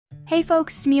Hey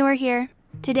folks, Sneako here.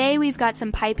 Today we've got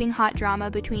some piping hot drama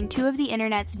between two of the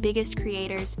internet's biggest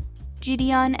creators,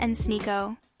 JiDion and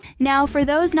Sneako. Now, for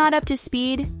those not up to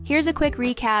speed, here's a quick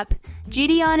recap.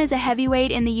 JiDion is a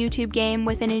heavyweight in the YouTube game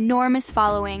with an enormous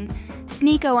following.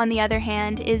 Sneako, on the other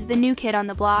hand, is the new kid on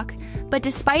the block, but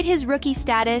despite his rookie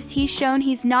status, he's shown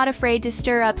he's not afraid to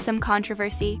stir up some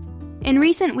controversy. In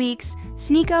recent weeks,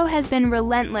 Sneako has been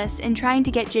relentless in trying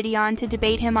to get JiDion to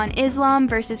debate him on Islam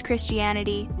versus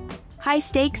Christianity.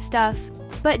 High-stakes stuff,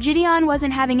 but JiDion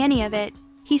wasn't having any of it.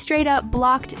 He straight up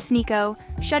blocked Sneako,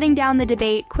 shutting down the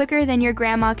debate quicker than your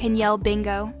grandma can yell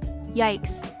bingo.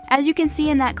 Yikes. As you can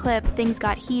see in that clip, things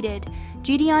got heated.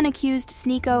 JiDion accused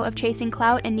Sneako of chasing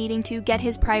clout and needing to get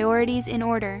his priorities in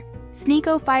order.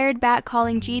 Sneako fired back,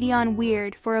 calling JiDion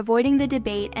weird for avoiding the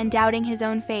debate and doubting his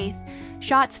own faith.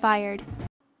 Shots fired.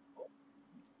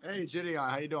 Hey JiDion,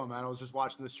 how you doing, man? I was just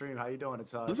watching the stream. How you doing?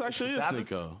 This actually is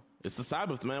Sneako. It's the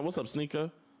Sabbath, man. What's up,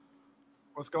 Sneako?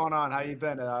 What's going on? How you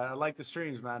been? I like the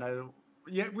streams, man.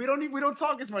 We don't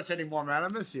talk as much anymore, man. I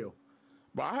miss you.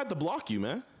 Bro, I had to block you,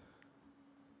 man.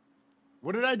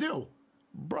 What did I do?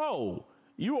 Bro,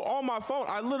 you were on my phone.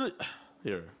 I literally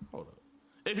here. Hold up.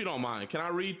 If you don't mind, can I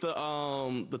read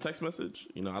the text message?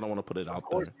 You know, I don't want to put it out there. Of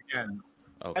course you can.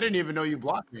 Okay. I didn't even know you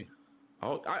blocked me.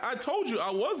 Oh, I told you I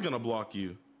was gonna block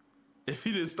you if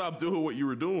you didn't stop doing what you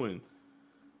were doing.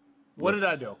 What did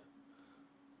I do?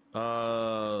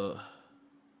 Wow,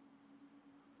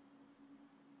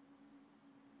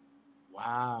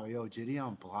 yo,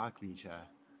 JiDion blocked me, chat.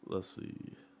 Let's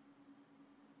see.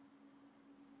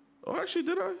 Oh, actually,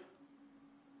 did I?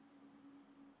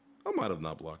 I might have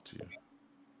not blocked you.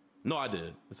 No, I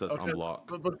did. It says okay,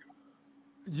 unblock. But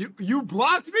you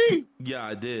blocked me? Yeah,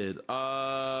 I did.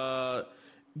 Yeah,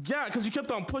 because you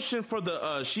kept on pushing for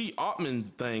the She Ottman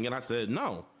thing, and I said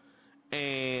no.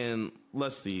 And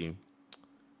let's see.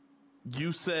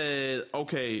 You said,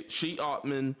 okay, She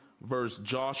Ottman versus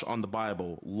Josh on the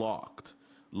Bible, locked.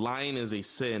 Lying is a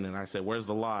sin. And I said, where's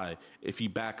the lie? If he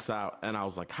backs out. And I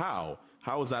was like, how?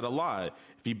 How is that a lie?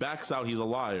 If he backs out, he's a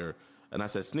liar. And I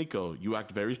said, Sneako, you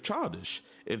act very childish.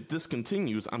 If this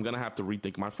continues, I'm going to have to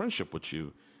rethink my friendship with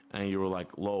you. And you were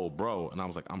like, lol, bro. And I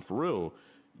was like, I'm for real.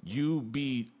 You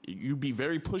be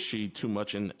very pushy too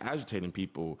much and agitating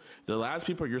people. The last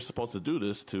people you're supposed to do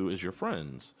this to is your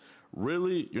friends.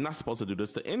 Really? You're not supposed to do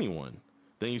this to anyone.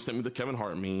 Then you sent me the Kevin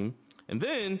Hart meme. And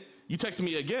then you texted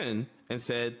me again and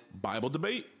said, Bible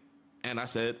debate? And I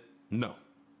said, no.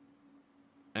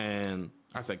 And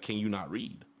I said, can you not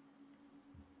read?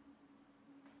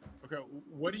 Okay,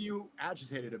 what are you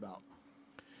agitated about?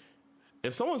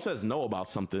 If someone says no about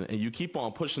something and you keep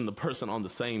on pushing the person on the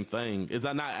same thing, is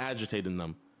that not agitating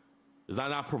them? Is that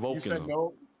not provoking them?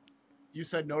 No. You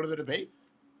said no to the debate?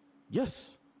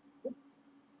 Yes.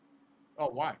 Oh,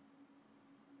 why?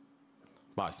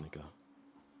 Bye, Sneako.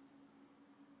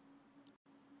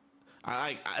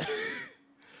 I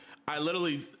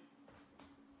literally,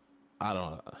 I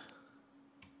don't know.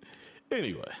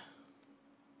 Anyway.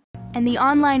 And the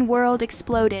online world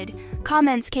exploded.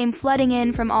 Comments came flooding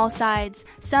in from all sides.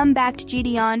 Some backed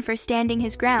JiDion for standing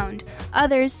his ground.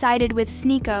 Others sided with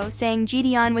Sneako, saying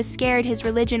JiDion was scared his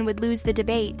religion would lose the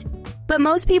debate. But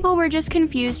most people were just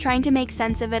confused, trying to make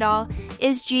sense of it all.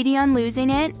 Is JiDion losing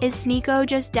it? Is Sneako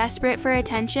just desperate for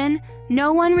attention?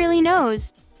 No one really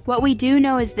knows. What we do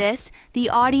know is this: the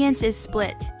audience is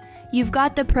split. You've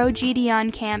got the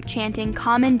pro-JiDion camp chanting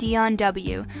Common Dion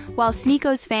W, while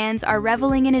Sneako's fans are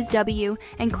reveling in his W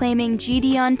and claiming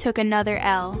JiDion took another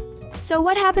L. So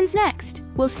what happens next?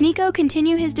 Will Sneako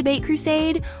continue his debate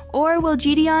crusade, or will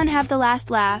JiDion have the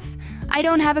last laugh? I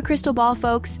don't have a crystal ball,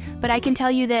 folks, but I can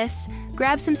tell you this: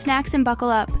 grab some snacks and buckle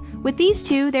up. With these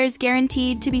two, there's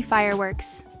guaranteed to be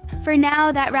fireworks. For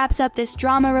now, that wraps up this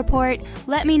drama report.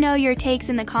 Let me know your takes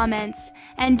in the comments.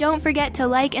 And don't forget to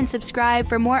like and subscribe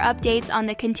for more updates on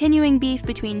the continuing beef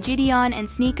between JiDion and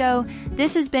Sneako.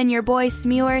 This has been your boy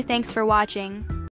Sneako. Thanks for watching.